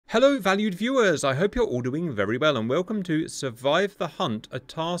Hello valued viewers, I hope you're all doing very well and welcome to Survive the Hunt, a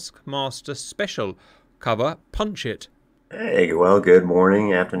Taskmaster special. Cover Punch It. Hey, well, good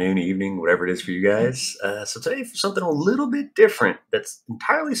morning, afternoon, evening, whatever it is for you guys. So today for something a little bit different that's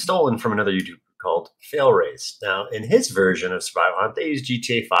entirely stolen from another YouTuber called Fail Race. Now, in his version of Survival Hunt, they use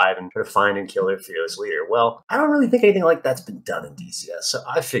GTA 5 and try to find and kill their fearless leader. Well, I don't really think anything like that's been done in DCS, so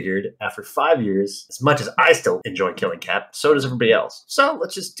I figured after 5 years, as much as I still enjoy killing Cap, so does everybody else. So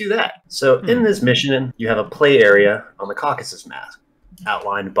let's just do that. So in this mission, you have a play area on the Caucasus map,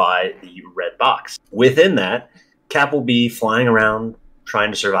 outlined by the red box. Within that, Cap will be flying around,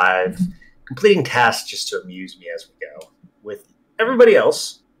 trying to survive, completing tasks just to amuse me as we go, with everybody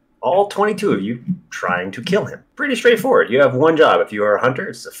else, all 22 of you, trying to kill him. Pretty straightforward. You have one job. If you are a hunter,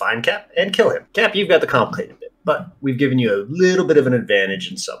 it's to find Cap and kill him. Cap, you've got the complicated bit, but we've given you a little bit of an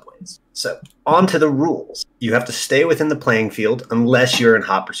advantage in some ways. So, on to the rules. You have to stay within the playing field unless you're in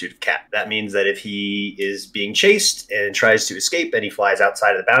hot pursuit of Cap. That means that if he is being chased and tries to escape and he flies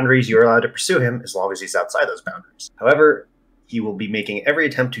outside of the boundaries, you're allowed to pursue him as long as he's outside those boundaries. However, he will be making every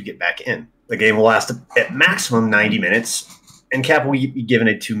attempt to get back in. The game will last at maximum 90 minutes, and Cap will be given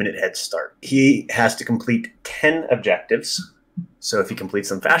a 2-minute head start. He has to complete 10 objectives. So if he completes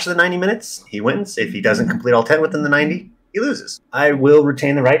them faster than 90 minutes, he wins. If he doesn't complete all 10 within the 90, he loses. I will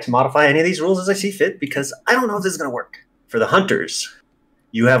retain the right to modify any of these rules as I see fit because I don't know if this is going to work. For the hunters,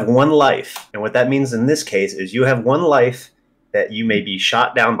 you have one life. And what that means in this case is you have one life that you may be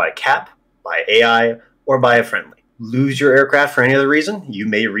shot down by Cap, by AI, or by a friendly. Lose your aircraft for any other reason, you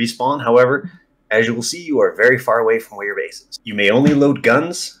may respawn. However, as you will see, you are very far away from where your base is. You may only load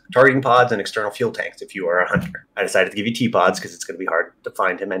guns, targeting pods, and external fuel tanks if you are a hunter. I decided to give you T-pods because it's going to be hard to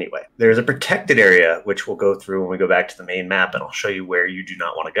find him anyway. There's a protected area, which we'll go through when we go back to the main map, and I'll show you where you do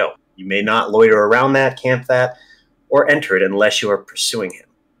not want to go. You may not loiter around that, camp that, or enter it unless you are pursuing him.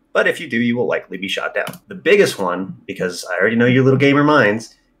 But if you do, you will likely be shot down. The biggest one, because I already know your little gamer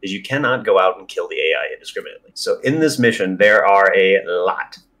minds, is you cannot go out and kill the AI indiscriminately. So in this mission, there are a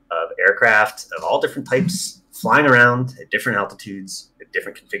lot of aircraft of all different types flying around at different altitudes, at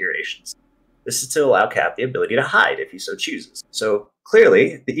different configurations. This is to allow Cap the ability to hide if he so chooses. So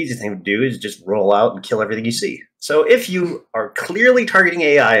clearly, the easiest thing to do is just roll out and kill everything you see. So if you are clearly targeting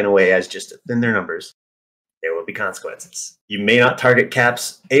AI in a way as just to thin their numbers, there will be consequences. You may not target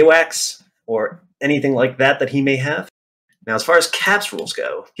Cap's AWACS or anything like that he may have. Now, as far as Cap's rules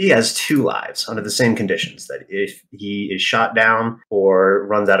go, he has 2 lives under the same conditions, that if he is shot down or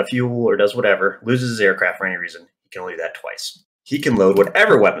runs out of fuel or does whatever, loses his aircraft for any reason, he can only do that twice. He can load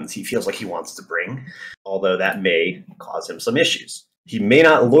whatever weapons he feels like he wants to bring, although that may cause him some issues. He may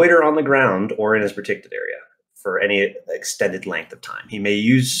not loiter on the ground or in his protected area for any extended length of time. He may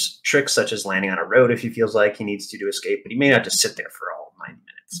use tricks such as landing on a road if he feels like he needs to escape, but he may not just sit there for all 90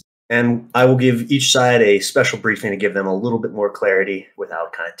 minutes. And I will give each side a special briefing to give them a little bit more clarity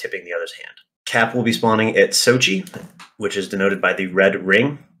without kind of tipping the other's hand. Cap will be spawning at Sochi, which is denoted by the red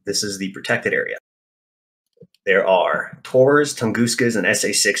ring. This is the protected area. There are Tors, Tunguskas, and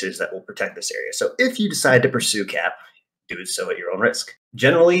SA-6s that will protect this area. So if you decide to pursue Cap, do so at your own risk.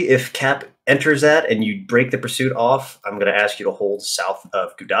 Generally, if Cap enters that and you break the pursuit off, I'm going to ask you to hold south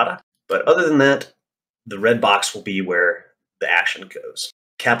of Gudada. But other than that, the red box will be where the action goes.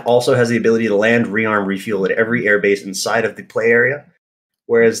 Cap also has the ability to land, rearm, refuel at every airbase inside of the play area,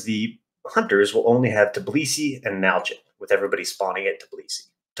 whereas the hunters will only have Tbilisi and Nalchik, with everybody spawning at Tbilisi.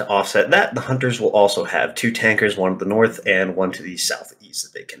 To offset that, the hunters will also have 2 tankers, one to the north and one to the southeast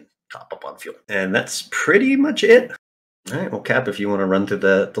that they can top up on fuel. And that's pretty much it. All right, well, Cap, if you want to run through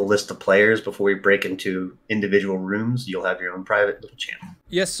the list of players before we break into individual rooms, you'll have your own private little channel.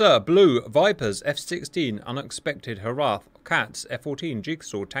 Yes sir, Blue, Vipers, F-16, Unexpected, Harath, Cats, F-14,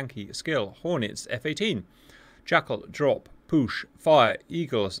 Jigsaw, Tanky, Skill, Hornets, F-18, Jackal, Drop, Push, Fire,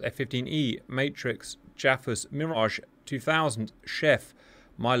 Eagles, F-15E, Matrix, Jaffus, Mirage, 2000, Chef,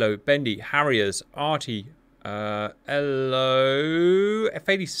 Milo, Bendy, Harriers, Artie, Hello,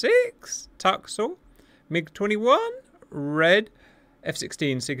 F-86, Tuxel, MiG-21, Red,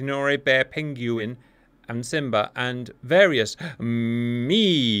 F-16, Signore, Bear, Penguin, and Simba, and various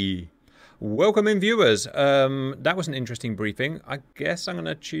me. Welcome in, viewers. That was an interesting briefing. I guess I'm going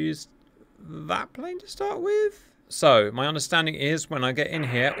to choose that plane to start with. So, my understanding is when I get in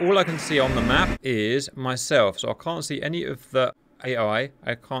here, all I can see on the map is myself. So I can't see any of the AI.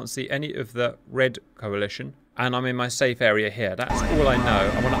 I can't see any of the Red Coalition. And I'm in my safe area here. That's all I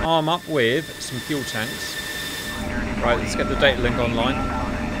know. I want to arm up with some fuel tanks. Right, let's get the data link online.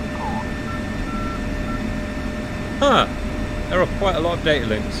 Huh. There are quite a lot of data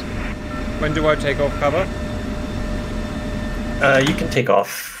links. When do I take off cover? You can take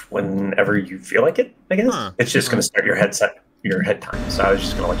off whenever you feel like it, I guess. Huh. It's just going to start your head time. So I was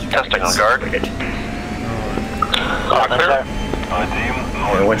just going to let you Testing on guard.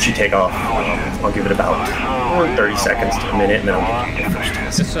 And once you take off, I'll give it about 30 seconds to a minute, and then I'll give you the first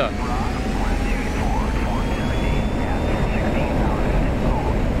test. Yes, sir.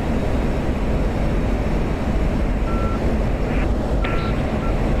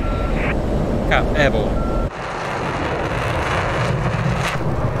 Cap, airborne.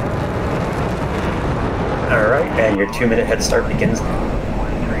 Alright, and your 2-minute head start begins now.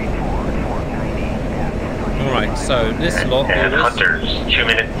 Alright, so this lot And is, Hunter's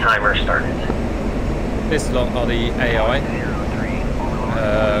 2-minute timer started. this lot are the AI,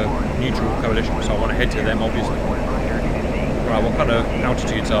 neutral coalition, so I want to head to them, obviously. Right, what kind of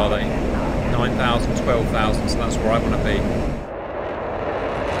altitudes are they? 9,000, 12,000, so that's where I want to be.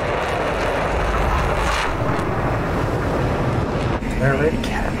 Alright,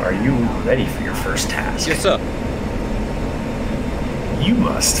 Cap, are you ready for your first task? Yes, sir. You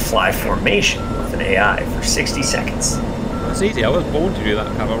must fly formation with an AI for 60 seconds. That's easy, I was born to do that,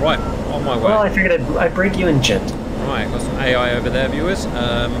 Cap. Right, on my way. Well, I figured I'd break you in gentle. Right, got some AI over there, viewers.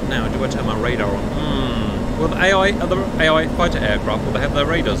 Now, do I turn my radar on? Will the other AI fighter aircraft, will they have their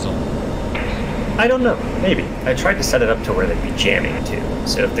radars on? I don't know, maybe. I tried to set it up to where they'd be jamming too.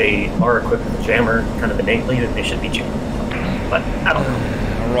 So if they are equipped with a jammer kind of innately, then they should be jamming. But I don't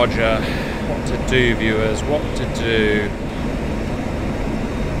know. Roger. What to do, viewers? What to do?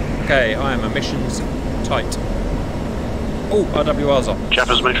 Okay, I am emissions tight. Oh, RWR's on.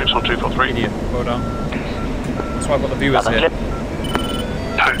 Japanese Matrix 1243. Idiot. Well done. That's why I've got the viewers here.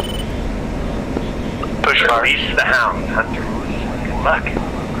 Push fire. Release the hound, Hunter. Good luck.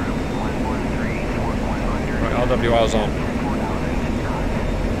 Right, RWR's on.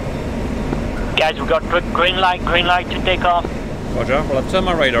 Guys, we've got green light to take off. Roger. Well, I've turned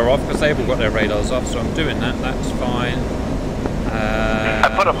my radar off because they've all got their radars off, so I'm doing that. That's fine. I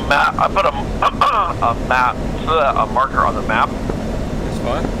put a map. I put a marker on the map. That's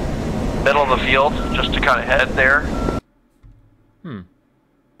fine. Middle of the field, just to kind of head there.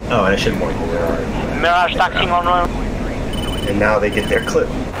 Oh, and I should warn you, there are. Mirage taxiing on road. And now they get their clip.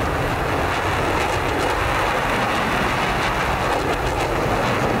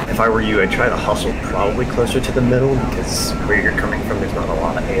 If I were you, I'd try to hustle probably closer to the middle because where you're coming from, there's not a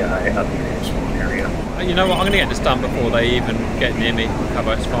lot of AI up here in this one area. You know what? I'm going to get this done before they even get near me.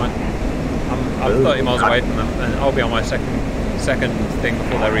 Cover, it's fine. I'm 30 miles away from them, and I'll be on my second thing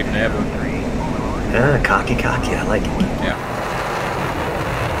before they're even airborne. Ah, cocky, I like it. Yeah.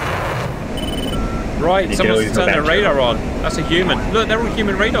 Right, someone's turned their radar on. That's a human. Look, they're all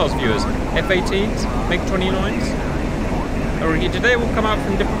human radars, viewers. F-18s, MiG-29s. Or did they all come out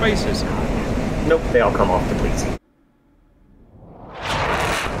from different bases? Nope, they all come off the police.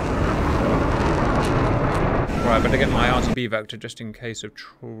 Right, I better get my RTB vector just in case of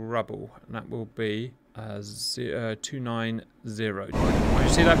trouble. And that will be 290. You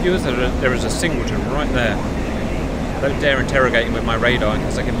see that, viewers? There is a singleton right there. Don't dare interrogate him with my radar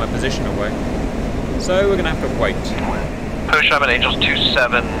because I give my position away. So we're going to have to wait. Push, I'm at Angels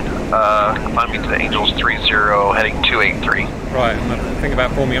 27. Find me to the Angels 30, heading 283. Right, I'm going to think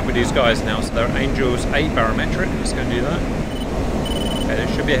about forming up with these guys now. So they're Angels 8 barometric. Let's go and do that. Okay,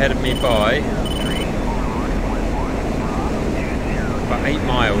 they should be ahead of me by about 8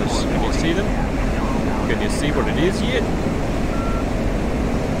 miles. Can you see them? Can you see what it is yet?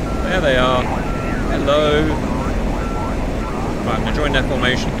 There they are. Hello. Right, I'm going to join their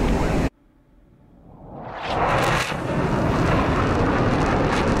formation.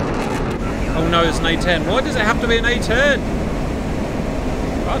 Oh no, it's an A10. Why does it have to be an A10?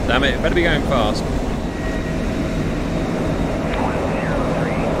 God damn it, it better be going fast.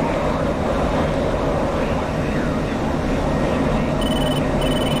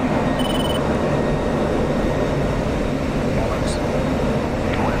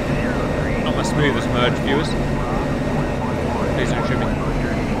 Not my smoothest merge, viewers. Please don't shoot me.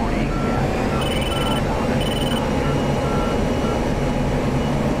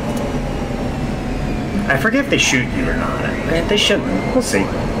 I forget if they shoot you or not. They shouldn't. We'll see.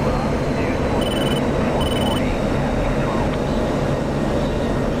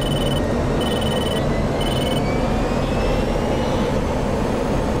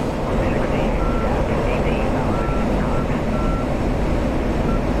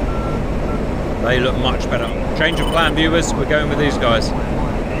 They look much better. Change of plan, viewers. We're going with these guys.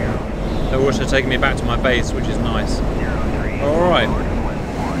 They're also taking me back to my base, which is nice. Alright.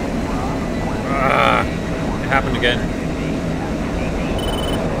 It happened again.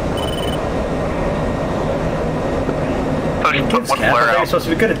 push, put one Cap, flare I think you're out. supposed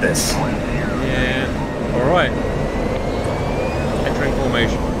to be good at this. Yeah. Alright. Entering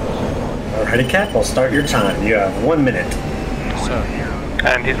formation. Alrighty, Cap, I'll start your time. You have 1 minute. So,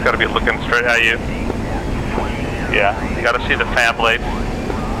 And he's got to be looking straight at you. Yeah, you got to see the fan blade.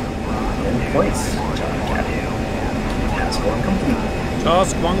 10 points. Job, Cap. Task 1 complete.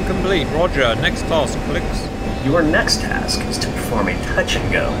 task 1 complete. Roger. Next task, clicks. Your next task is to perform a touch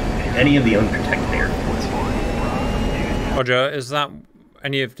and go in any of the unprotected airfields. Roger. Is that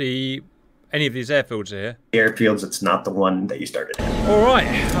any of these airfields here? The airfields, it's not the one that you started in. Alright.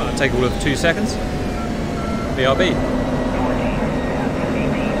 That'll take all of 2 seconds. BRB.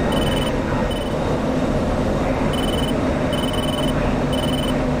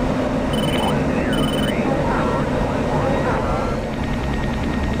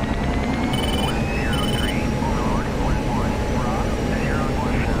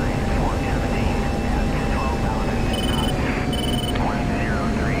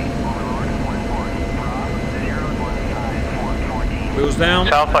 Wheels down.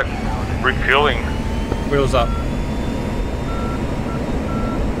 Sounds like refueling. Wheels up.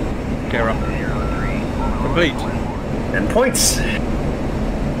 Gear up. Complete. 10 points.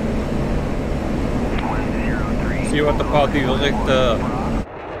 See you at the party, Richter.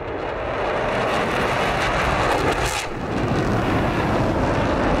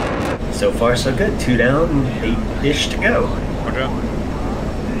 So far, so good. 2 down, 8-ish to go. Roger.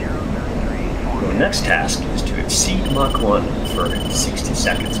 Your next task is to exceed Mach 1 for 60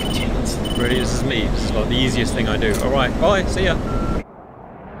 seconds continuous. Really, this is me. This is like the easiest thing I do. Alright, bye. See ya.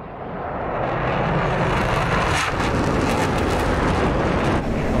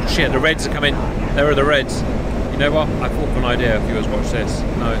 Oh shit, the Reds are coming. There are the Reds. You know what? I thought of an idea. Viewers, watch this.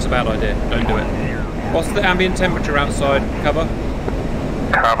 No, it's a bad idea. Don't do it. What's the ambient temperature outside? Cover?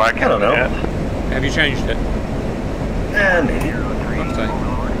 I don't know. Have you changed it? Maybe. Okay.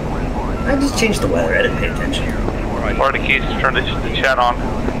 I just changed the weather. I didn't pay attention. Right. Or the keys to turn the chat on.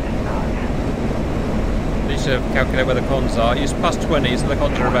 Need to calculate where the cons are. Use plus 20, so the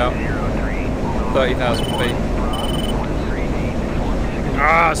cons are about 30,000 feet.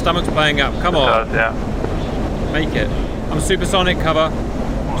 Ah, stomach's playing up. Come on. Yeah. Make it. I'm supersonic, cover.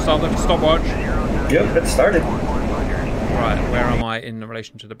 Start the stopwatch. Yep, it started. Right, where am I in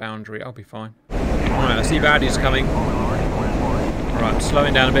relation to the boundary? I'll be fine. Right, I see baddies coming. Right, I'm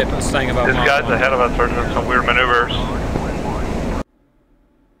slowing down a bit, but staying above This Mach guy's 1. ahead of us are doing some weird maneuvers.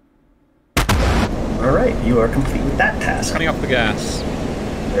 Alright, you are complete with that task. Coming off the gas.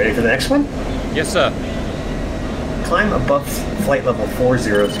 Ready for the next one? Yes, sir. Climb above flight level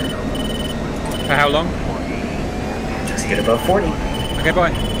 400. For how long? Just get above 40. Okay,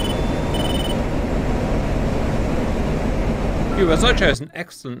 bye. Viewers, I chose an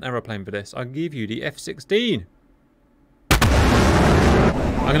excellent aeroplane for this. I'll give you the F-16.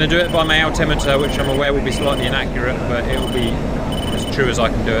 I'm going to do it by my altimeter, which I'm aware will be slightly inaccurate, but it will be as true as I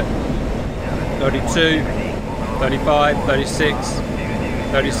can do it. 32, 35, 36,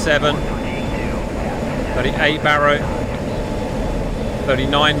 37, 38 barrow,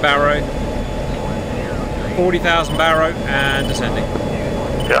 39 barrow, 40,000 barrow, and descending.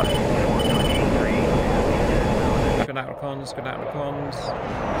 Yeah. Good out of cons, good out of cons.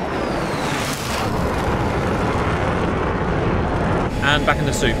 And back in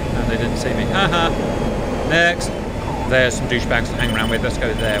the soup, and they didn't see me. Haha. Next. There's some douchebags to hang around with. Let's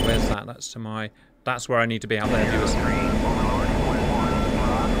go there. Where's that? That's to my... That's where I need to be out there, viewers.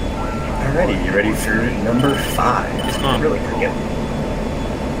 Alrighty, you ready for number 5? Yes, ma'am. Really pretty good.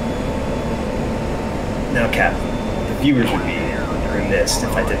 Now, Cap, the viewers would be remiss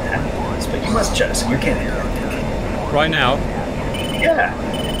if I didn't have this, but you must judge your candidate, I think. Right now, Yeah.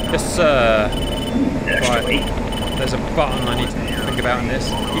 this, Extra right. weight. There's a button I need to think about in this.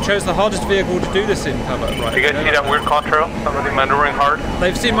 You chose the hardest vehicle to do this in, cover. Right. You guys see that weird contrail? Somebody maneuvering hard?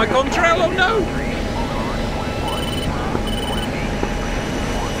 They've seen my contrail. Oh no!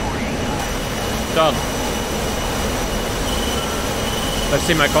 Done. They've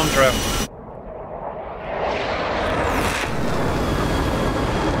seen my contrail.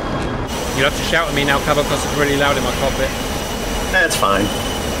 You have to shout at me now, cover, because it's really loud in my cockpit. That's fine.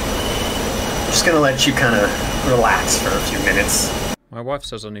 I'm just gonna let you kind of relax for a few minutes. My wife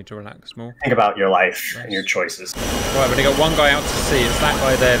says I need to relax more. Think about your life and your choices. Right, we've only got one guy out to sea. It's that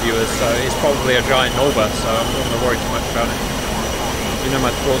guy there, viewers, so he's probably a giant Norber, so I'm not going to worry too much about it. You know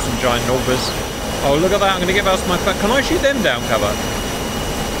my thoughts on giant Norbers. Oh, look at that. I'm going to get past my... Can I shoot them down, cover?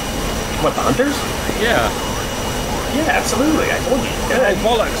 What, the hunters? Yeah. Yeah, absolutely. I told you. Oh, Good.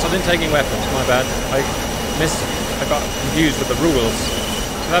 bollocks. I didn't take any weapons. My bad. I got confused with the rules.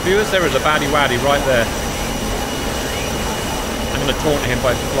 So that, viewers, there is a baddie waddy right there. I'm going to taunt him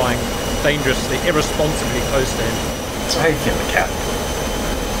by flying dangerously, irresponsibly close to him. So how you feeling, Cap?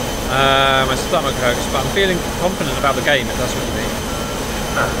 My stomach hurts, but I'm feeling confident about the game, if that's what you mean.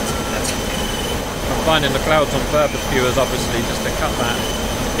 That's I'm flying in the clouds on purpose, viewers, obviously, just to cut that,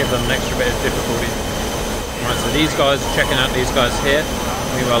 give them an extra bit of difficulty. Right, so these guys, checking out these guys here.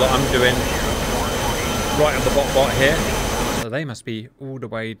 Meanwhile, I'm doing right at the bot here. So they must be all the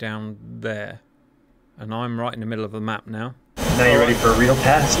way down there. And I'm right in the middle of the map now. Now you ready for a real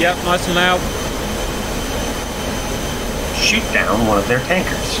pass? Yep, nice and loud. Shoot down one of their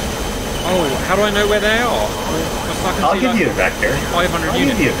tankers. Oh, how do I know where they are? I'll give you a vector. 500 I'll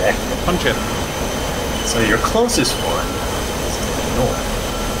units. give you a vector. Punch it. So your closest one is to the north.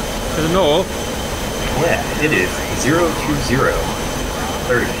 To the north? Yeah, it is 02030,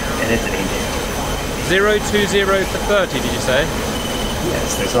 and it's an Indian. 020 for 30, did you say?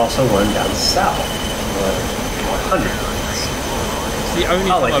 Yes, there's also one down south. 100 miles. It's the only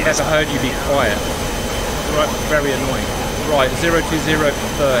time I've ever heard you be quiet. Right, very annoying. Right, 020 for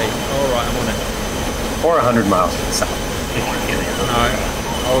 30. Alright, I'm on it. Or 100 miles to the south. If you're feeling it. No,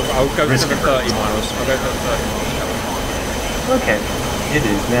 I'll go to the 30 miles. I'll go to the 30 miles. Okay. It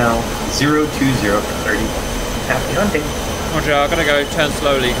is now 020 for 30. Happy hunting. Roger, I've got to go turn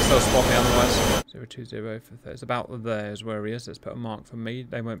slowly because they'll spot me otherwise. 020 for 30. It's about there is where he is. Let's put a mark for me.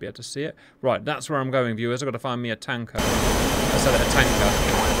 They won't be able to see it. Right, that's where I'm going, viewers. I've got to find me a tanker. I said a tanker.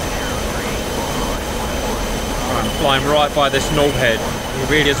 I'm flying right by this knobhead. He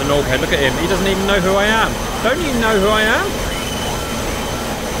really is a knobhead. Look at him. He doesn't even know who I am. Don't you know who I am?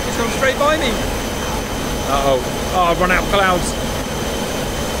 He's gone straight by me. Uh-oh. Oh, I've run out of clouds.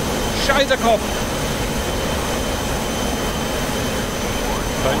 Scheiterkopf.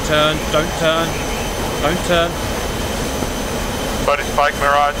 Don't turn. Don't turn. Don't turn. Buddy Spike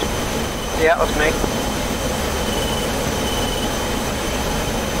Mirage. Yeah, that's me.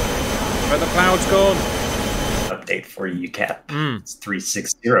 Where the clouds gone? Update for you, Cap. It's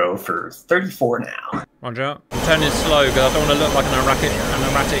 360 for 34 now. Roger. I'm turning slow because I don't want to look like an erratic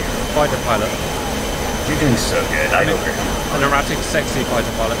fighter pilot. You're doing so good. I hope you're An erratic, sexy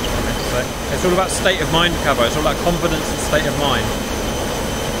fighter pilot, I meant to say. It's all about state of mind cover. It's all about confidence and state of mind.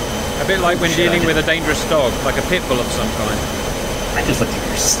 A bit like when dealing with a dangerous dog, like a pit bull of some kind. I just looked at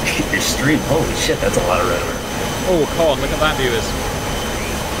your stream. Holy shit, that's a lot of red. Oh, Con, look at that, viewers.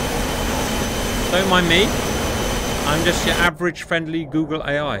 Don't mind me. I'm just your average friendly Google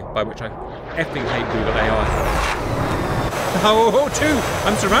AI, by which I effing hate Google AI. Oh, two!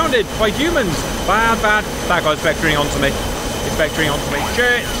 I'm surrounded by humans! Bad. That guy's vectoring onto me. He's vectoring onto me.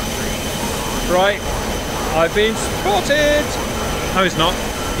 Shit! Right. I've been spotted! No, he's not.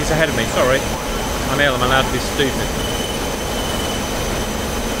 He's ahead of me, sorry. I'm ill, I'm allowed to be stupid.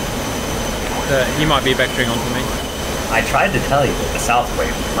 He might be vectoring onto me. I tried to tell you that the south way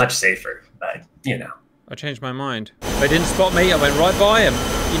was much safer, but, you know. I changed my mind. They didn't spot me, I went right by him.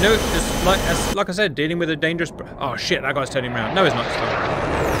 You know, just like I said, dealing with a dangerous... Oh shit, that guy's turning around. No, he's not.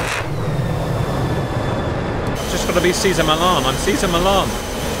 Just gotta be Caesar Milan. I'm Caesar Milan.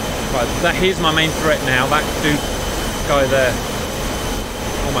 Right, here's my main threat now. That dude, guy there.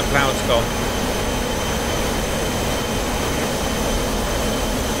 Oh, my cloud's gone.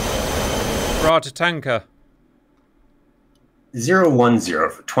 Rata tanker. 010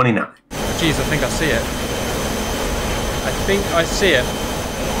 for 29. Jeez, I think I see it. I think I see it.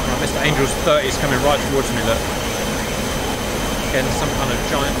 Right, Mr. Angel's 30 is coming right towards me, look. Again, some kind of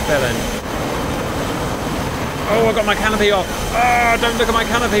giant bellend. Oh, I got my canopy off. Ah, don't look at my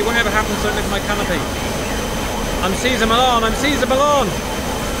canopy. Whatever happens, don't look at my canopy. I'm Caesar Milan. I'm Caesar Milan.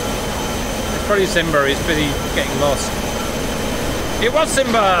 It's probably Simba. He's busy getting lost. It was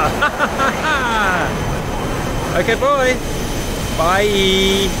Simba. Okay, boy.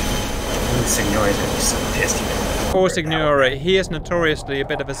 Bye. Signore's gonna be so pissed. Poor Signore. He is notoriously a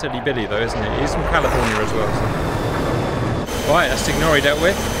bit of a silly billy, though, isn't he? He's from California as well. So. Right, that's Signore dealt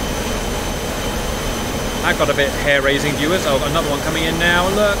with. That got a bit hair-raising, viewers. Oh, another one coming in now.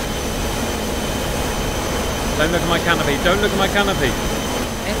 Look. Don't look at my canopy. Don't look at my canopy.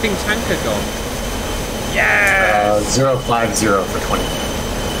 Effing tanker gone. Yes! 050 for 20.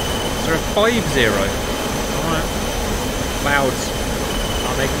 050. Alright. Clouds.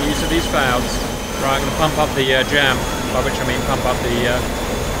 I'm making use of these clouds. Right, I'm going to pump up the jam, by which I mean pump up the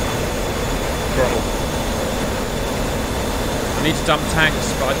throttle. I need to dump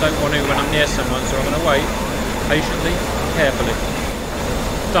tanks, but I don't want to when I'm near someone, so I'm going to wait patiently, carefully.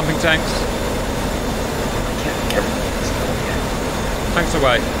 Dumping tanks. Tanks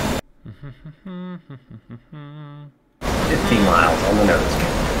away. 15 miles on the nose.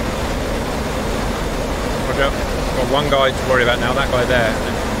 Roger. got one guy to worry about now, that guy there.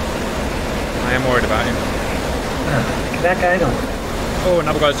 I am worried about him. That guy don't. Oh,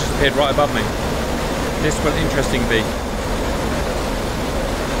 another guy's just appeared right above me. This will interesting be.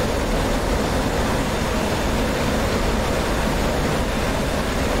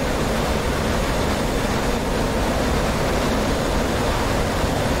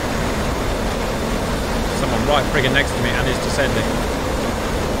 Someone right friggin' next to me and is descending.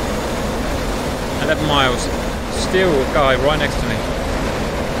 11 miles. Still a guy right next to me.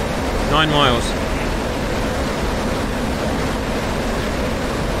 9 miles.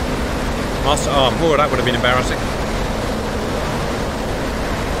 Master arm. Oh, that would have been embarrassing.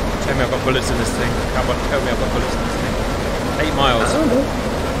 Tell me I've got bullets in this thing. Come on, tell me I've got bullets in this thing. 8 miles. I don't know.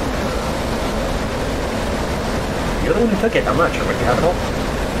 You're the one who took it. I'm not sure what you have at all.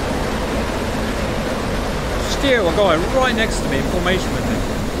 Still a guy right next to me in formation with me.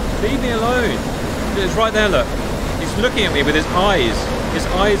 Leave me alone. It's right there, look. He's looking at me with his eyes. His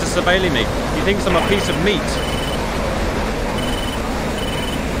eyes are surveilling me. He thinks I'm a piece of meat.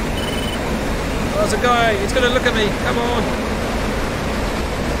 There's a guy. He's going to look at me. Come on.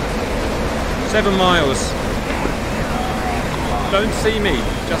 7 miles. Don't see me.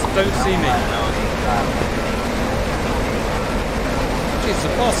 Just don't see me. Jeez, it's the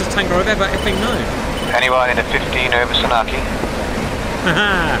fastest tanker I've ever effing known. Anyone in a 15 over Sanaki?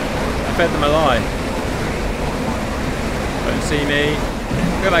 Haha. I fed them a lie. Don't see me.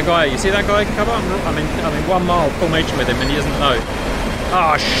 Look at that guy. You see that guy? Come on. I'm in 1 mile formation with him and he doesn't know.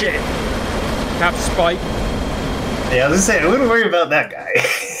 Oh shit. Cap spike. Yeah, I was gonna say, I wouldn't worry about that guy.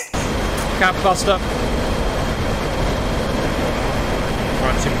 Cap buster.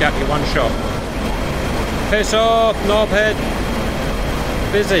 Right, Super Cap, you one shot. Piss off, knobhead.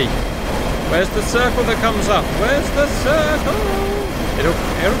 Busy. Where's the circle that comes up? Where's the circle?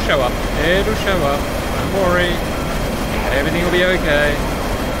 It'll show up. It'll show up. Don't worry. Everything will be okay.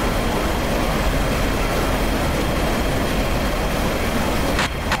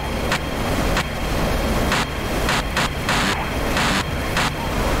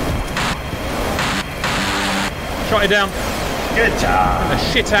 Shot it down. Good job. Get the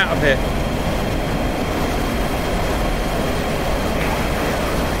shit out of here.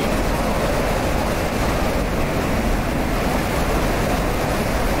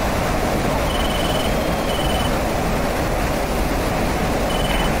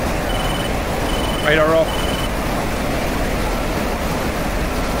 Radar off.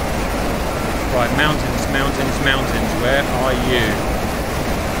 Right, mountains, mountains, mountains. Where are you?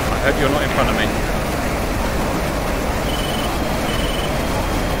 I hope you're not in front of me.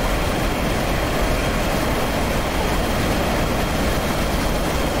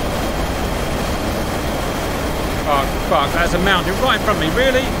 Oh, fuck, that's a mountain right in front of me,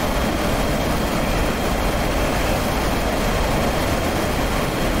 really?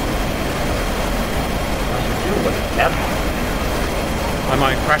 Yep. I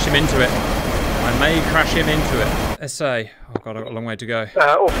might crash him into it. I may crash him into it. SA. Oh god, I've got a long way to go.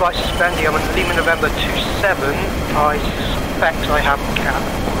 All flights suspending. I'm on Lima November 27. I suspect I have a cap.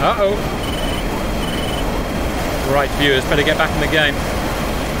 Uh-oh. Right, viewers, better get back in the game.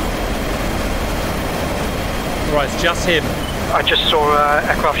 Right, it's just him. I just saw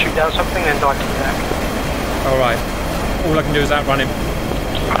aircraft shoot down something and dive to the deck. Alright. All I can do is outrun him.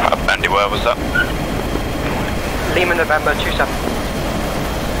 Andy, where was that? Lima November 27.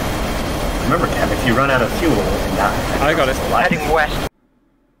 Remember, Cap, if you run out of fuel and die. I got it. Heading west.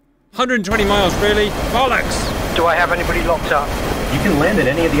 120 miles, really? Bollocks! Do I have anybody locked up? You can land at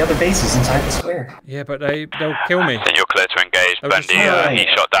any of the other bases inside the square. Yeah, but they'll kill me. Then you're clear to engage. Oh, just Bendy, fine. he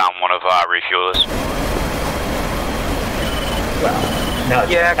shot down one of our refuelers. Well, now that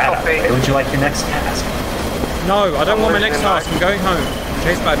Yeah, you've got that out of the copy. way, would you like your next task? No, I don't want my losing next a task. I'm going home. I'm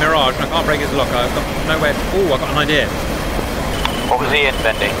chased by a Mirage and I can't break his locker. I've got nowhere. Oh, I've got an idea. What was he in,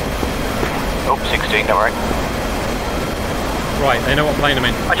 Bendy? Oh, 16, don't worry. Right, they know what plane I'm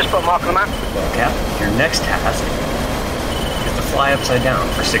in. I just put a mark on the map. Well, Cap, your next task is to fly upside down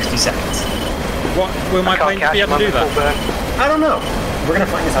for 60 seconds. What will my I can't plane catch be able to them, do I'm that? full burn. I don't know. We're gonna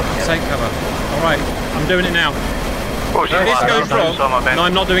find this out together. Take cover. Alright, I'm doing it now. Oh, If this goes wrong, no,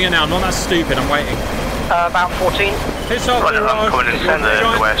 I'm not doing it now. I'm not that stupid. I'm waiting. About 14. Piss off, Roger, I'm Mirage. coming in You're from the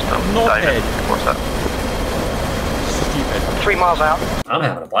giant west. I'm knobhead. diving. What's that? Stupid. 3 miles out. I'm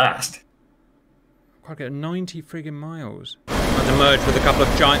having a blast. I've got 90 friggin' miles. I had to merge with a couple of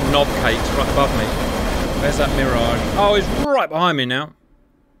giant knob cakes right above me. Where's that Mirage? Oh, he's right behind me now.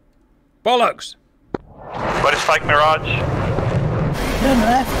 Bollocks! Where is Spike Mirage? Turn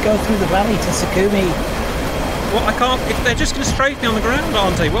left, go through the valley to Sakumi. What, I can't... If they're just going to strafe me on the ground,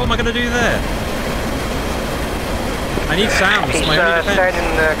 aren't they? What am I going to do there? I need sounds. He's My only staying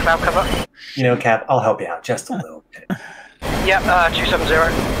defense. in the cloud cover. You know, Cap, I'll help you out just a little bit. Yep, 270.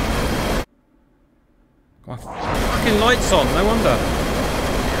 God, fucking lights on. No wonder.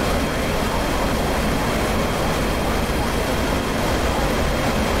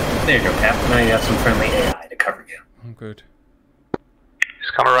 There you go, Cap. Now you have some friendly AI to cover you. I'm good.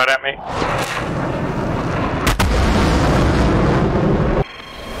 He's coming right at me.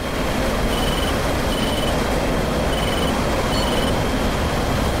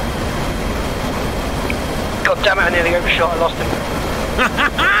 God damn it, I nearly overshot. I lost him.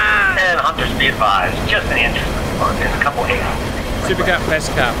 And hunters, be advised, just an interest on this couple AI. Super cap,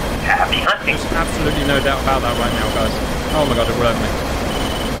 best cap. Happy hunting. There's absolutely no doubt about that right now, guys. Oh my god, it will over me.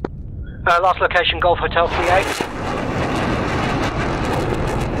 Last location, Golf Hotel 38.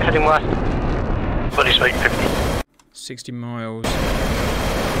 Heading west. Buddy speak 50. 60 miles.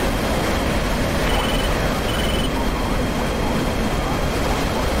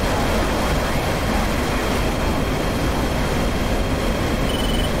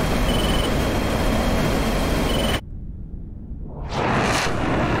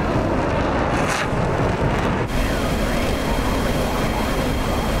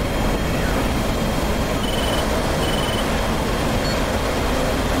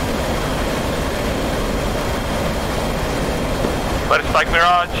 Buddy spike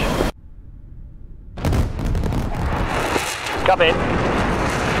Mirage. Come in.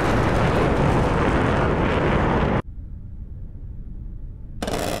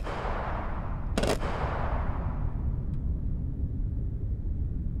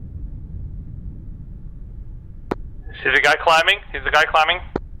 Is the guy climbing? Is the guy climbing?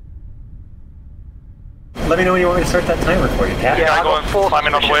 Let me know when you want me to start that timer for you, Cap. Yeah, Guy I got going 4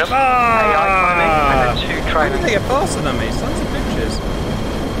 climbing on the way up? AI climbing, and then 2 How did trainers. they get faster than me? Sons of bitches.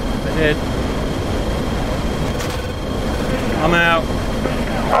 They did. I'm out.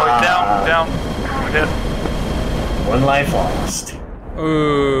 Oh, he's down. We're dead. One life lost.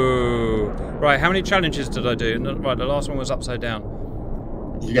 Ooh. Right, how many challenges did I do? No, right, the last one was upside down.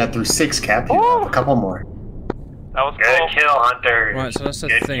 You got through 6, Cap. You have a couple more. That was cool. Good kill, Hunter. Right, so that's the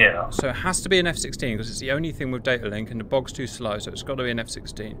Good thing. kill. So it has to be an F-16 because it's the only thing with data link and the bog's too slow, so it's got to be an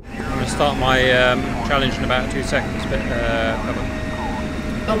F-16. I'm going to start my challenge in about 2 seconds, but cover.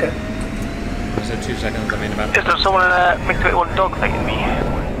 Okay. I said 2 seconds, I mean about. Is there someone in a MiG-21 dog fighting me?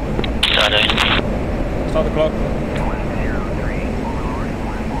 Start the clock.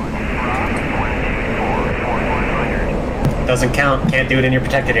 Doesn't count. Can't do it in your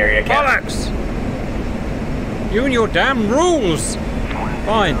protected area, Cap. Bollocks! You and your damn rules!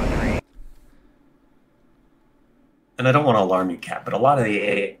 Fine. And I don't want to alarm you, Cap, but a lot of the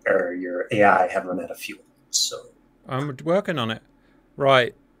AI, or your AI have run out of fuel. So I'm working on it.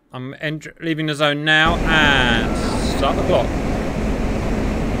 Right. I'm leaving the zone now and start the clock.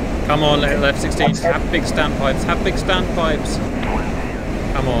 Come on, little F-16s. Have big standpipes. Have big standpipes.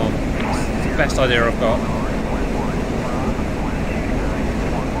 Come on. It's the best idea I've got.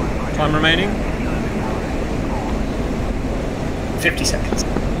 Time remaining? 50 seconds.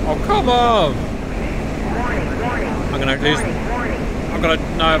 Oh, come on! I'm gonna lose.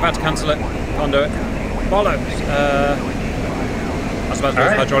 No, I've had to cancel it. Can't do it. Bollocks! I was about to All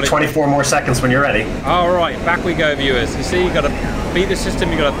lose right, hydraulic. 24 more seconds when you're ready. Alright, back we go, viewers. You see, you gotta beat the system,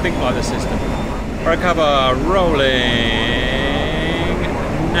 you gotta think like the system. Recover, rolling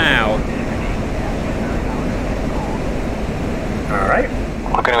now. All right.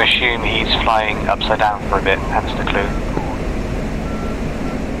 I'm going to assume he's flying upside down for a bit, hence the clue.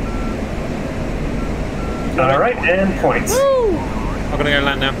 All right, and points. Woo! I'm gonna go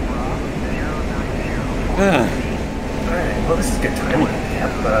land now. All right, well, this is good timing.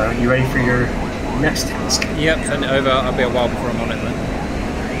 Cap. You ready for your next task? Yep, send it over. I'll be a while before I'm on it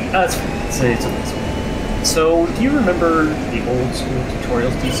then. That's fine. It's amazing. So, do you remember the old school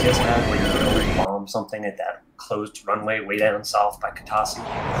tutorials DCS had where you could always bomb something at that closed runway way down south by Katasi?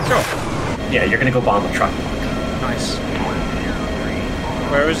 Sure. Yeah, you're gonna go bomb a truck. Nice.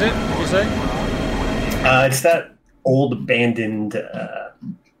 Where is it, did you say? It's that old abandoned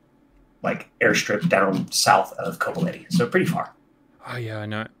like airstrip down south of Kovaleti, so pretty far. Oh yeah, I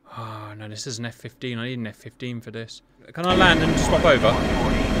know. Oh no, this is an F-15. I need an F-15 for this. Can I land and swap over?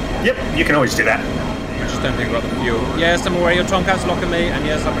 Yep, you can always do that. I just don't think about the fuel. Yes, I'm aware your Tomcat's locking me, and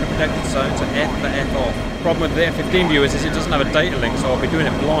yes, I'm in a protected zone, so F the F off. Problem with the F-15 viewers is it doesn't have a data link, so I'll be doing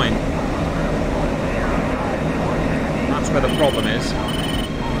it blind. That's where the problem is.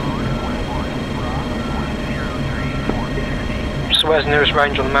 So where's the nearest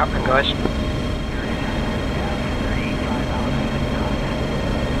range on the map then, guys?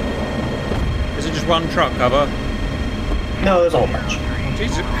 Is it just one truck cover? No, there's a whole bunch. Oh,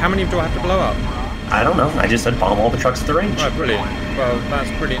 Jesus, how many do I have to blow up? I don't know. I just said bomb all the trucks at the range. Right, brilliant. Well,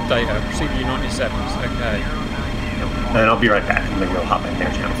 that's brilliant data. CV-97s, okay. And I'll be right back. I'm going to go hop back in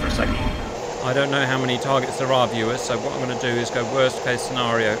their channel for a second. I don't know how many targets there are, viewers, so what I'm going to do is go worst case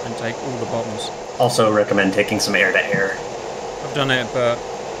scenario and take all the bombs. Also recommend taking some air-to-air. I've done it, but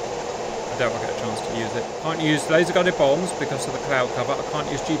I doubt I'll get a chance to use it. Can't use laser-guided bombs because of the cloud cover. I can't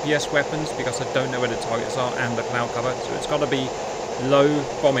use GPS weapons because I don't know where the targets are and the cloud cover, so it's got to be low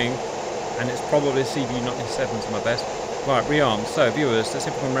bombing, and it's probably CV-97s my best. Right, rearm. So, viewers, let's see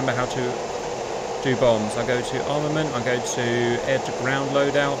if we can remember how to do bombs. I go to armament, I go to air-to-ground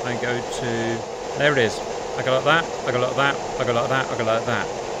loadout, I go to... There it is. I go like that, I go like that, I go like that, I go like that.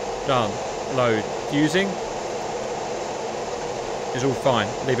 Done. Load. Fusing is all fine.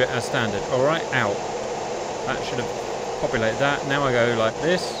 Leave it as standard. Alright, out. That should have populated that. Now I go like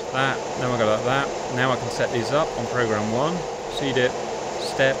this, that, now I go like that. Now I can set these up on program 1. Seed it,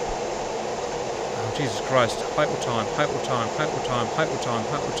 step. Oh, Jesus Christ. Height will time, height will time, height will time, height will time,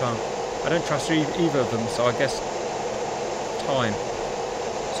 height will time. I don't trust either of them, so I guess time.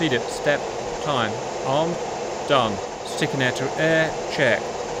 Seed it, step, time. Arm, done. Sticking air to air, check.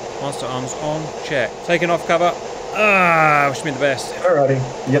 Master arms on, check. Taking off cover. Ah, wish me the best. Alrighty.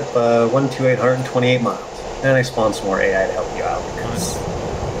 Yep, 128, 128 miles. And I spawned some more AI to help you out. Because...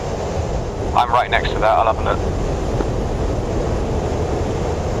 I'm right next to that, I'll have a look.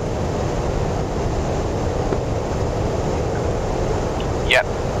 Yep.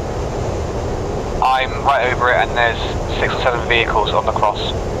 I'm right over it and there's 6 or 7 vehicles on the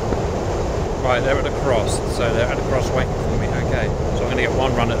cross. Right, they're at the cross, so they're at the cross waiting for me, okay. So I'm going to get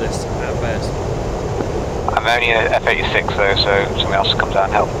one run at this at best. I'm only in a F-86 though, so somebody else will come down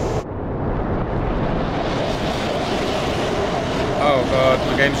and help. Oh god,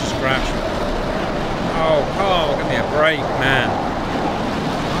 my game's just crashed. Oh, Carl, give me a break, man.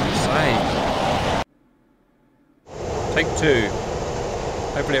 Sake. Take 2.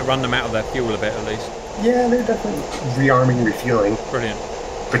 Hopefully it run them out of their fuel a bit at least. Yeah, they're definitely rearming, refueling. Brilliant.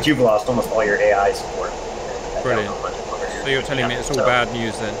 But you've lost almost all your AI support. Brilliant. So you're telling me it's all bad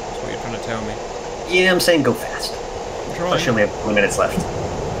news then? That's what you're trying to tell me. Yeah, I'm saying go fast. Plus you only have 2 minutes left.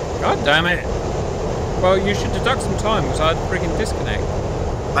 God damn it. Well, you should deduct some time because I had a freaking disconnect.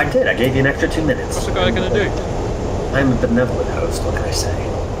 I did. I gave you an extra 2 minutes. What's the guy going to do? I'm a benevolent host. What can I say?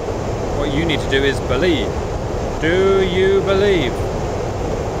 What you need to do is believe. Do you believe?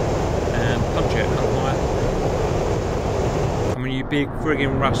 And punch it. Come on, you big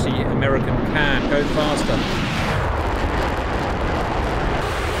friggin' rusty American can. Go faster.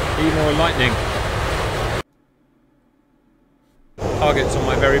 Need more lightning. Targets on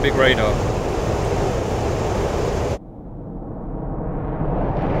my very big radar.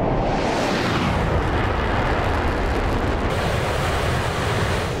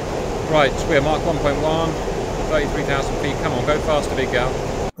 Right, we are Mark 1.1, 33,000 feet. Come on, go faster, big gal.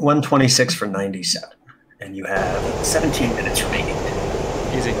 126 for 97. And you have 17 minutes remaining.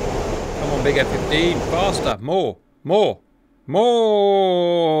 Easy. Come on, big F-15. Faster. More. More.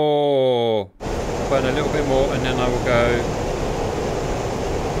 More. I'll burn a little bit more and then I will go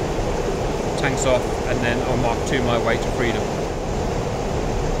tanks off and then I'll Mark 2 my way to freedom.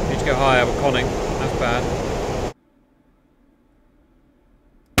 Need to go higher with conning. That's bad.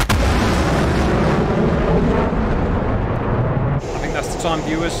 That's the time,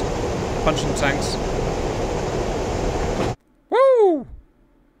 viewers. Punching tanks. Woo!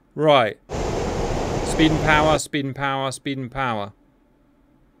 Right. Speed and power, speed and power, speed and power.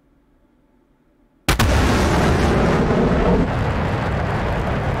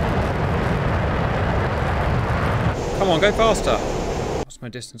 Come on, go faster. What's my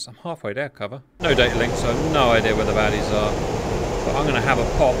distance? I'm halfway there, cover. No data link, so I have no idea where the baddies are. But I'm going to have a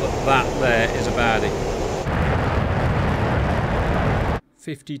pop that there is a baddie.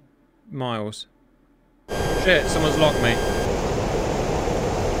 50 miles. Shit, someone's locked me.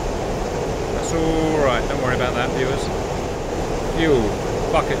 That's alright, don't worry about that, viewers. Fuel,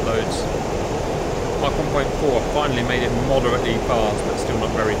 bucket loads. Mark 1.4 finally made it moderately fast, but still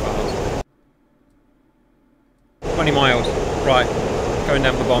not very fast. 20 miles. Right, going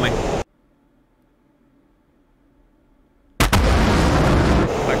down for bombing.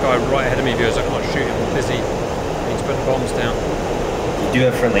 That guy right ahead of me, viewers, I can't shoot him, I'm busy. I need to put the bombs down. You do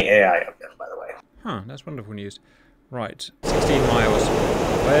have friendly AI up there, by the way. Huh, that's wonderful news. Right, 16 miles.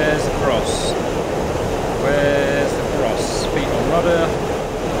 Where's the cross? Where's the cross? Feet on rudder.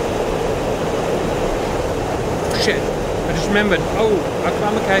 Shit, I just remembered. Oh,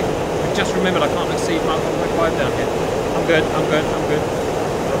 I'm okay. I just remembered I can't exceed Mark 1.5 down here. I'm good.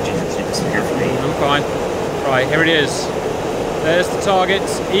 Oh, Jesus, you disappeared from me. I'm fine. Right, here it is. There's the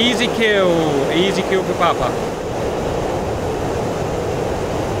targets. Easy kill. Easy kill for Papa.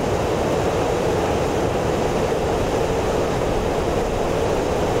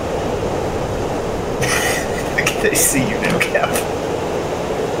 They see you now, Cap.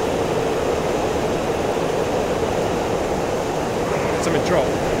 Tell me to drop.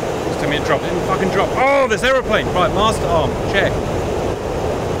 Just tell me to drop. Didn't fucking drop. Oh, this aeroplane. Right, master arm. Check.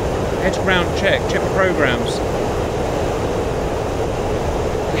 Edge ground. Check. Check the programs.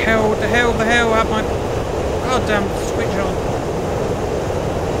 What the hell? I have my goddamn switch on.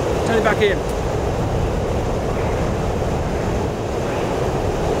 Turn it back in.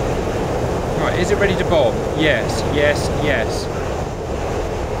 Right, is it ready to bomb? Yes. Jeez,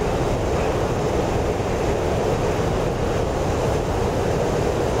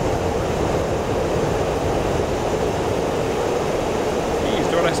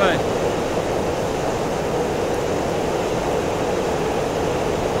 do what I say.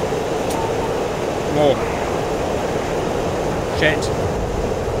 More. Shit.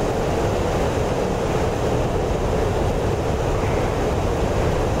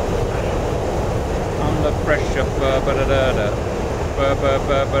 Under pressure. Ba-ba-da-da-da.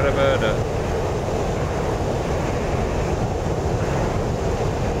 Ba-ba-ba-ba-da-ba-da.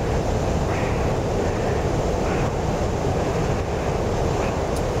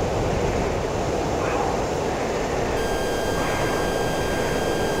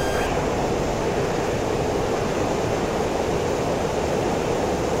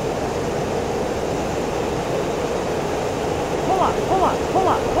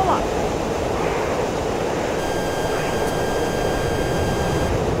 Pull up.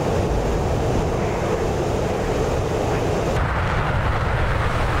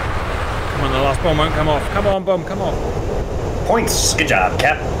 Come on, the last bomb won't come off. Come on, bomb, come off. Points. Good job,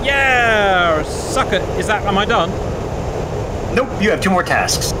 Cap. Yeah! Suck it. Am I done? Nope, you have 2 more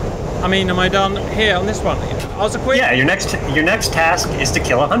tasks. I mean, am I done here on this one? I was a quick. Yeah, your next task is to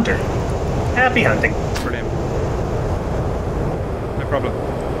kill a hunter. Happy hunting. Brilliant. No problem.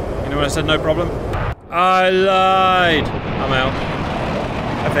 You know when I said no problem? I lied. I'm out.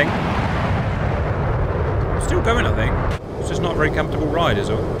 I think. Still going, I think. It's just not a very comfortable ride, is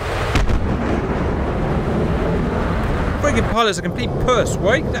all. Friggin' pilot's a complete puss.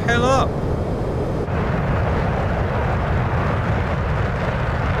 Wake the hell up.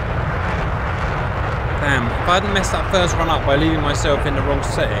 Damn, if I hadn't messed that first run up by leaving myself in the wrong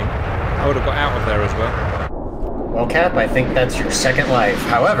setting, I would have got out of there as well. Well, Cap, I think that's your second life.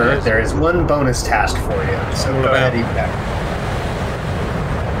 However, there is one bonus task for you, so go ahead, eat that.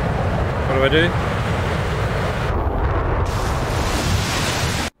 What do I do?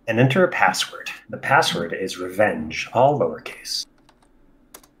 And enter a password. The password is revenge, all lowercase.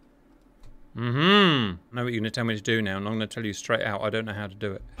 I know what you're going to tell me to do now, and I'm going to tell you straight out, I don't know how to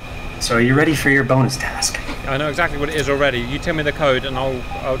do it. So are you ready for your bonus task? I know exactly what it is already. You tell me the code, and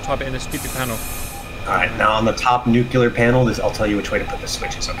I'll type it in a stupid panel. Alright, now on the top nuclear panel, I'll tell you which way to put the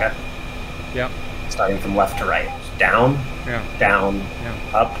switches, okay? Yeah. Starting from left to right. Down, down,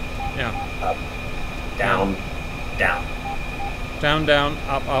 up, up, down, down. Down, down,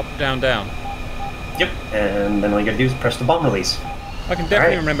 up, down, down. Yep, and then all you gotta do is press the bomb release. I can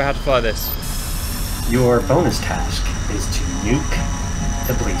definitely remember how to fly this. Your bonus task is to nuke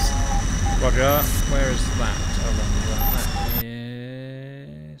the Bleason. Roger. Where is that? That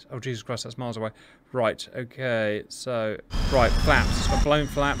is... Oh, Jesus Christ, that's miles away. Right, okay, so... Right, flaps. It's got blown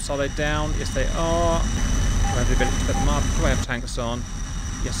flaps. Are they down? Yes, they are. Do I have the ability to put them up? Do I have tanks on?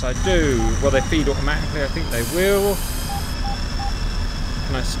 Yes, I do. Will they feed automatically? I think they will.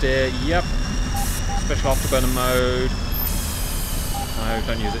 Can I steer? Yep. Special afterburner mode. No,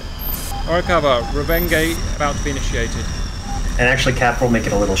 don't use it. Alright, cover. Revenge about to be initiated. And actually, Cap will make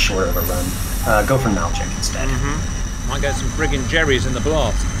it a little shorter of a run. Go for Nalchik instead. Might get some friggin' Jerry's in the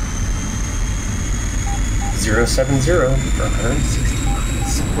blast. 070 for 160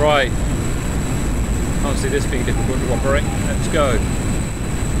 miles. Right. Can't see this being difficult to operate. Let's go.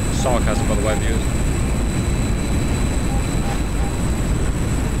 Sarcasm, by the way, viewers.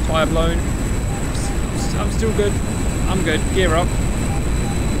 Tyre blown. I'm still good. I'm good. Gear up.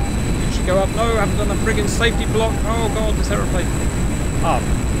 It should go up. No, I haven't done the friggin' safety block. Oh god, this aeroplane. Up.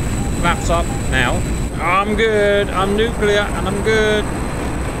 Flaps up. Now. I'm good. I'm nuclear and I'm good.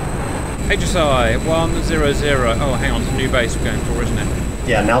 HSI 100. Oh, hang on. It's a new base we're going for, isn't it?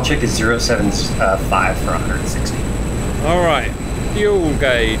 Yeah, Nalchik is 075 for 160. Alright. Fuel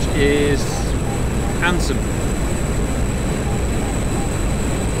gauge is handsome.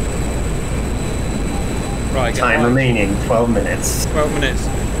 Right, Time remaining, 12 minutes. 12 minutes.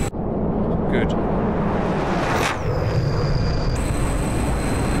 Good.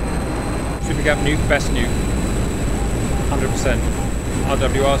 Big up nuke, best nuke. 100%.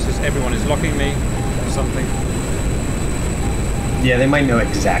 RWR says everyone is locking me or something. Yeah, they might know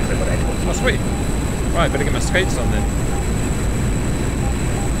exactly what I told you. Oh, sweet. Right, better get my skates on then.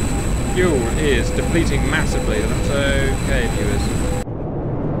 Fuel is depleting massively. That's okay, viewers.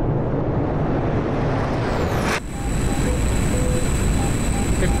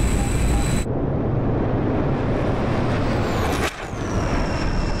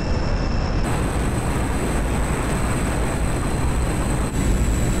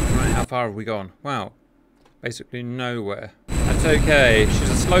 Right, how far have we gone? Wow. Basically nowhere. That's okay. She's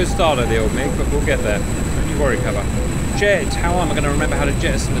a slow starter, the old MiG, but we'll get there. Don't you worry, cover. Jet. How am I going to remember how to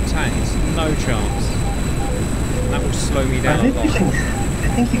jettison the tanks? No chance. And that will slow me down a lot. I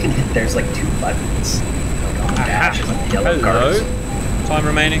think you can hit. There's like 2 buttons. Like on the dash, like the yellow Hello. cars. Time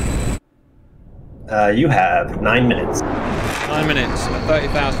remaining. You have 9 minutes. 9 minutes at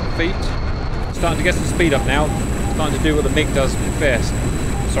 30,000 feet. Starting to get some speed up now. Starting to do what the MiG does best.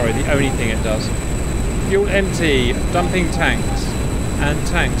 Sorry, the only thing it does. Fuel empty. Dumping tanks. And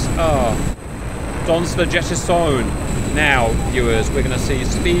tanks are dans le jettison. Now, viewers, we're going to see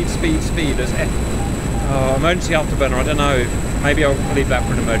speed, speed, speed. There's emergency afterburner. I don't know. Maybe I'll leave that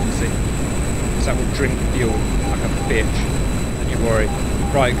for an emergency. Because that will drink fuel like a bitch. Don't you worry.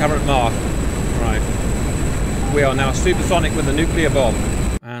 Right, current mark. Right. We are now supersonic with a nuclear bomb.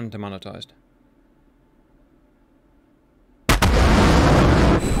 And demonetized.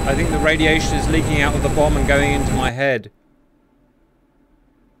 I think the radiation is leaking out of the bomb and going into my head.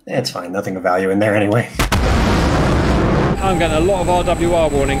 It's fine. Nothing of value in there anyway. I'm getting a lot of RWR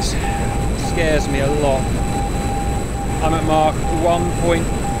warnings. It scares me a lot. I'm at mark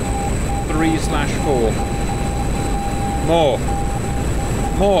 1.3/4. More.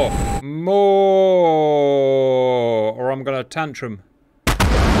 More. More. Or I'm gonna tantrum.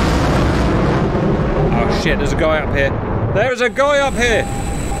 Oh shit, there's a guy up here. There's a guy up here!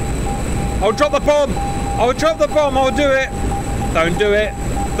 I'll drop the bomb! I'll drop the bomb, I'll do it! Don't do it!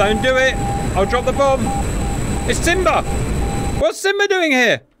 Don't do it! I'll drop the bomb! It's Simba! What's Simba doing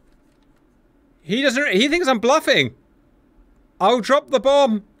here? He thinks I'm bluffing. I'll drop the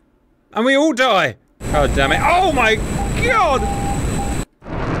bomb. And we all die. God damn it. Oh my god!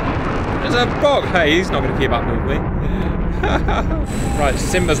 There's a bog. Hey, he's not going to keep up with me. Right,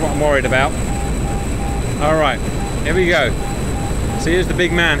 Simba's what I'm worried about. Alright, here we go. So here's the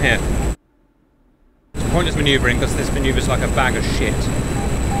big man here. It's pointless manoeuvring because this manoeuvre's like a bag of shit.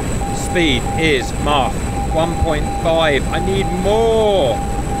 Speed is Mach 1.5. I need more!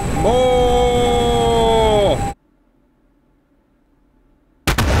 More!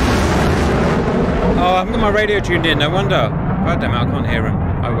 Oh, I haven't got my radio tuned in, no wonder. God damn it, I can't hear him.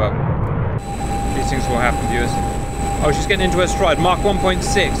 Oh well. These things will happen, viewers. Oh, she's getting into her stride. Mach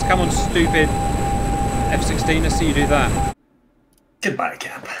 1.6. Come on, stupid. F-16, let's see you do that. Goodbye,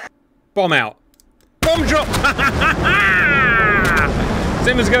 Cap. Bomb out. Bomb drop!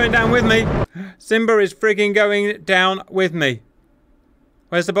 Simba's going down with me. Simba is frigging going down with me.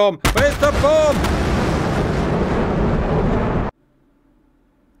 Where's the bomb? Where's the bomb?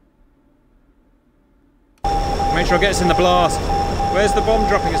 Make sure I get us in the blast. Where's the bomb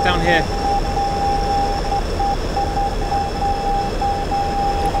dropping? It's down here.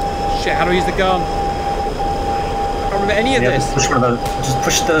 Shit, how do I use the gun? I can't remember any of this. Just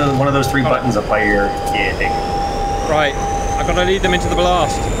push one of those 3 buttons up by your thing. Right, I've got to lead them into the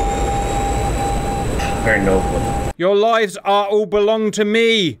blast. Very noble. Your lives are all belong to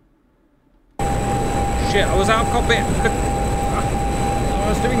me. Shit, I was out of cockpit. Look. I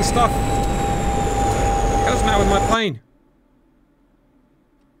was doing stuff. What's the matter with my plane?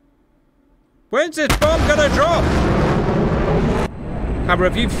 When's this bomb gonna drop? Cabra,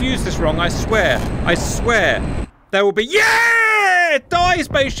 if you fused this wrong, I swear, there will be— yeah! Die,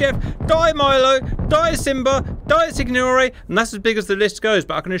 Space Chef! Die, Milo! Die, Simba! Die, Signore! And that's as big as the list goes,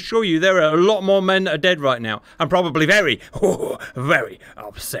 but I can assure you there are a lot more men that are dead right now. I'm probably very, very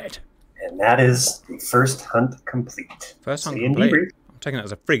upset. And that is the first hunt complete. First hunt complete? I'm taking that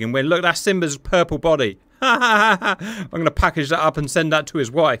as a friggin' win. Look, that's Simba's purple body. I'm going to package that up and send that to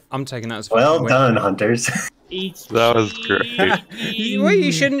his wife. I'm taking that as a well done, hunters. That was great. Well,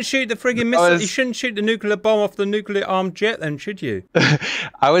 you shouldn't shoot the friggin' missile. You shouldn't shoot the nuclear bomb off the nuclear armed jet then, should you?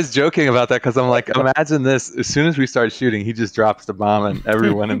 I was joking about that because I'm like, imagine this. As soon as we start shooting, he just drops the bomb and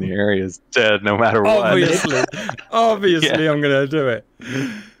everyone in the area is dead no matter what. Obviously, yeah. I'm going to do it.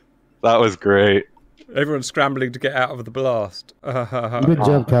 That was great. Everyone's scrambling to get out of the blast. Good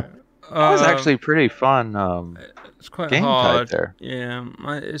job, Cap. That was actually pretty fun. It's quite game hard. type there. Yeah,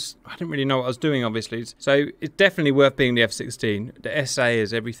 I didn't really know what I was doing, obviously. So it's definitely worth being the F-16. The SA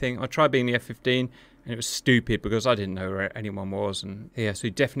is everything. I tried being the F-15, and it was stupid because I didn't know where anyone was. And yeah, so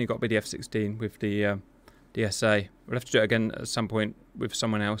you definitely got to be the F-16 with the SA. We'll have to do it again at some point with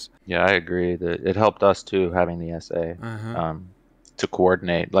someone else. Yeah, I agree. That it helped us too having the SA to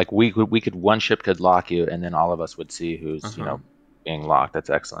coordinate. Like we could one ship could lock you, and then all of us would see who's being locked.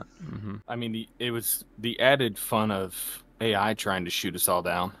 That's excellent. I mean, it was the added fun of AI trying to shoot us all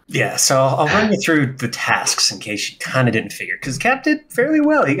down. Yeah, so I'll run you through the tasks in case you kind of didn't figure. Because Cap did fairly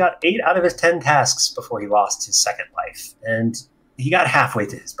well. He got 8 out of his 10 tasks before he lost his second life. And he got halfway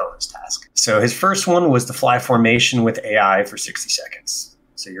to his bonus task. So his first one was to fly formation with AI for 60 seconds.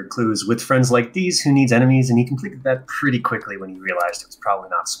 So your clue is with friends like these, who needs enemies? And he completed that pretty quickly when he realized it was probably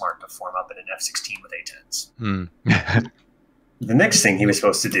not smart to form up in an F-16 with A-10s. The next thing he was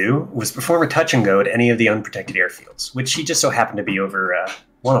supposed to do was perform a touch and go at any of the unprotected airfields, which he just so happened to be over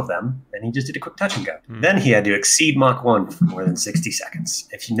one of them, and he just did a quick touch and go. Then he had to exceed Mach 1 for more than 60 seconds.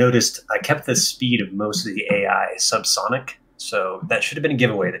 If you noticed, I kept the speed of most of the AI subsonic, so that should have been a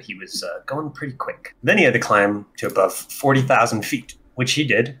giveaway that he was going pretty quick. Then he had to climb to above 40,000 feet, which he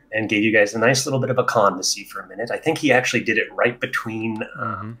did, and gave you guys a nice little bit of a con to see for a minute. I think he actually did it right between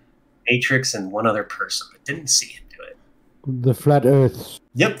Matrix and one other person, but didn't see him do it. The flat Earth.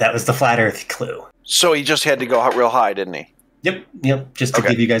 Yep, that was the flat Earth clue. So he just had to go real high, didn't he? Yep, just to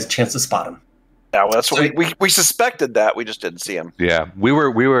give you guys a chance to spot him. Yeah, well, that's what we suspected that. We just didn't see him. Yeah, we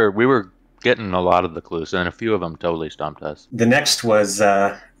were getting a lot of the clues, and a few of them totally stumped us. The next was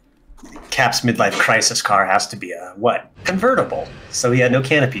Cap's midlife crisis car has to be a convertible. So he had no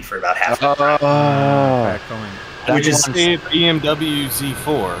canopy for about half. Which is BMW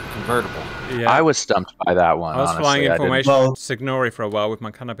Z4 convertible. Yeah. I was stumped by that one. I was honestly. flying in formation Signori for a while with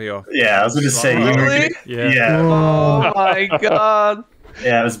my canopy off. Yeah, I was going to say. Really? Yeah. Oh my god.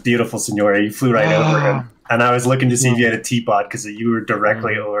 Yeah, it was beautiful, Signori. You flew right over him. And I was looking to see if you had a teapot because you were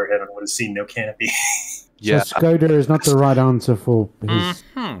directly over him and would have seen no canopy. So Skoda is not the right answer for his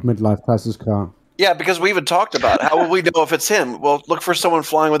midlife crisis car. Yeah, because we even talked about it. How will we know if it's him? Well, look for someone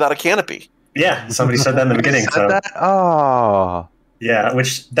flying without a canopy. Yeah, somebody said that in the beginning. So that? Oh. Yeah,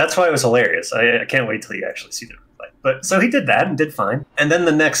 that's why it was hilarious. I can't wait till you actually see the replay. But so he did that and did fine. And then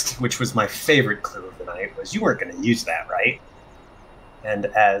the next, which was my favorite clue of the night, was you weren't going to use that, right? And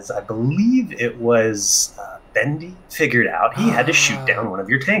as I believe it was Bendy figured out, he had to shoot down one of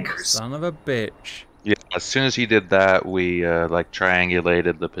your tankers. Son of a bitch. Yeah, as soon as he did that, we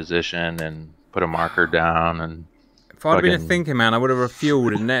triangulated the position and put a marker down. And if I'd been a thinking man, I would have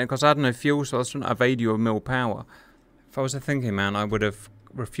refueled in there because I had no fuel, so I was trying to evade you of mill power. If I was a thinking man, I would have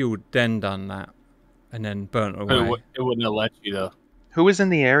refueled, then done that, and then burnt away. It wouldn't have let you though. Who was in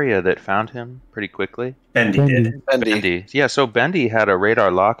the area that found him pretty quickly? Bendy did. Bendy. Yeah, so Bendy had a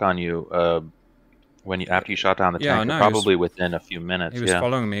radar lock on you after you shot down the tanker, probably within a few minutes. He was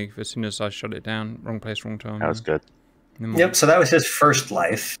following me as soon as I shot it down. Wrong place, wrong time. That was good. Yep, so that was his first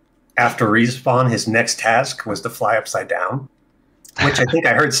life. After respawn, his next task was to fly upside down, which I think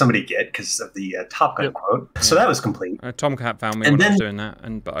I heard somebody get because of the Top Gun quote. So that was complete. Tomcat found me when I was doing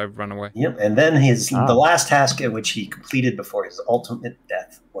that, but I ran away. Yep, and then the last task at which he completed before his ultimate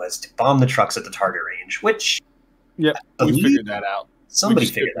death was to bomb the trucks at the target range, which we figured that out. Somebody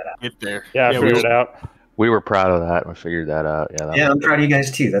figured that out. Get there. Yeah, I figured it out. We were proud of that. We figured that out. Yeah, I'm proud of you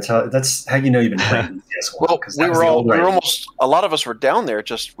guys too. That's how you know you've been playing DCS. Well, we were almost. A lot of us were down there.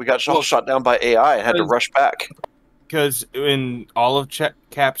 Just we got all shot down by AI and had to rush back. Because in all of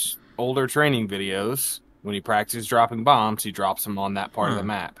Cap's older training videos, when he practices dropping bombs, he drops them on that part of the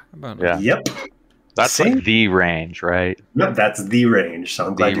map. Yeah. Yep. That's like the range, right? Yep, that's the range. So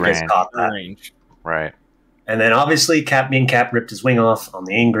I'm glad you guys caught that. Range. Right. And then obviously Cap being Cap ripped his wing off on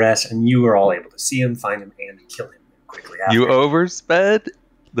the ingress, and you were all able to see him, find him, and kill him quickly after. You oversped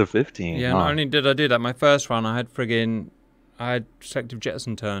the 15. Yeah, not only did I do that, my first run I had selective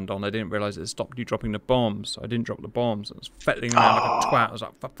jettison turned on. I didn't realise it stopped you dropping the bombs. I didn't drop the bombs. I was fettling around like a twat. I was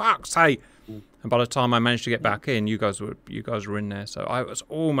like, for fuck's sake! And by the time I managed to get back in, you guys were in there. So I was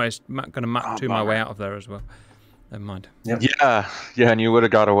almost going to Mach 2 my way out of there as well. Never mind. Yep. Yeah, and you would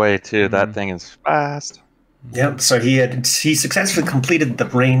have got away too. That thing is fast. Yep. So he successfully completed the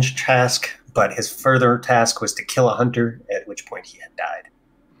range task, but his further task was to kill a hunter, at which point he had died.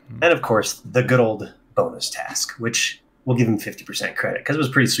 And of course, the good old bonus task, which we'll give him 50% credit because it was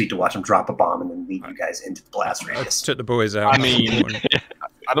pretty sweet to watch him drop a bomb and then lead you guys into the blast radius. I took the boys out. I mean,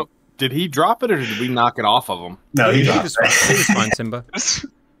 Did he drop it or did we knock it off of him? No, he dropped it. He was fine, Simba.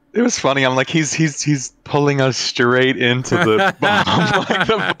 It was funny. I'm like, he's pulling us straight into the bomb, like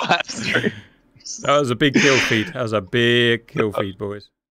the blast. That was a big kill feed. That was a big kill feed, boys.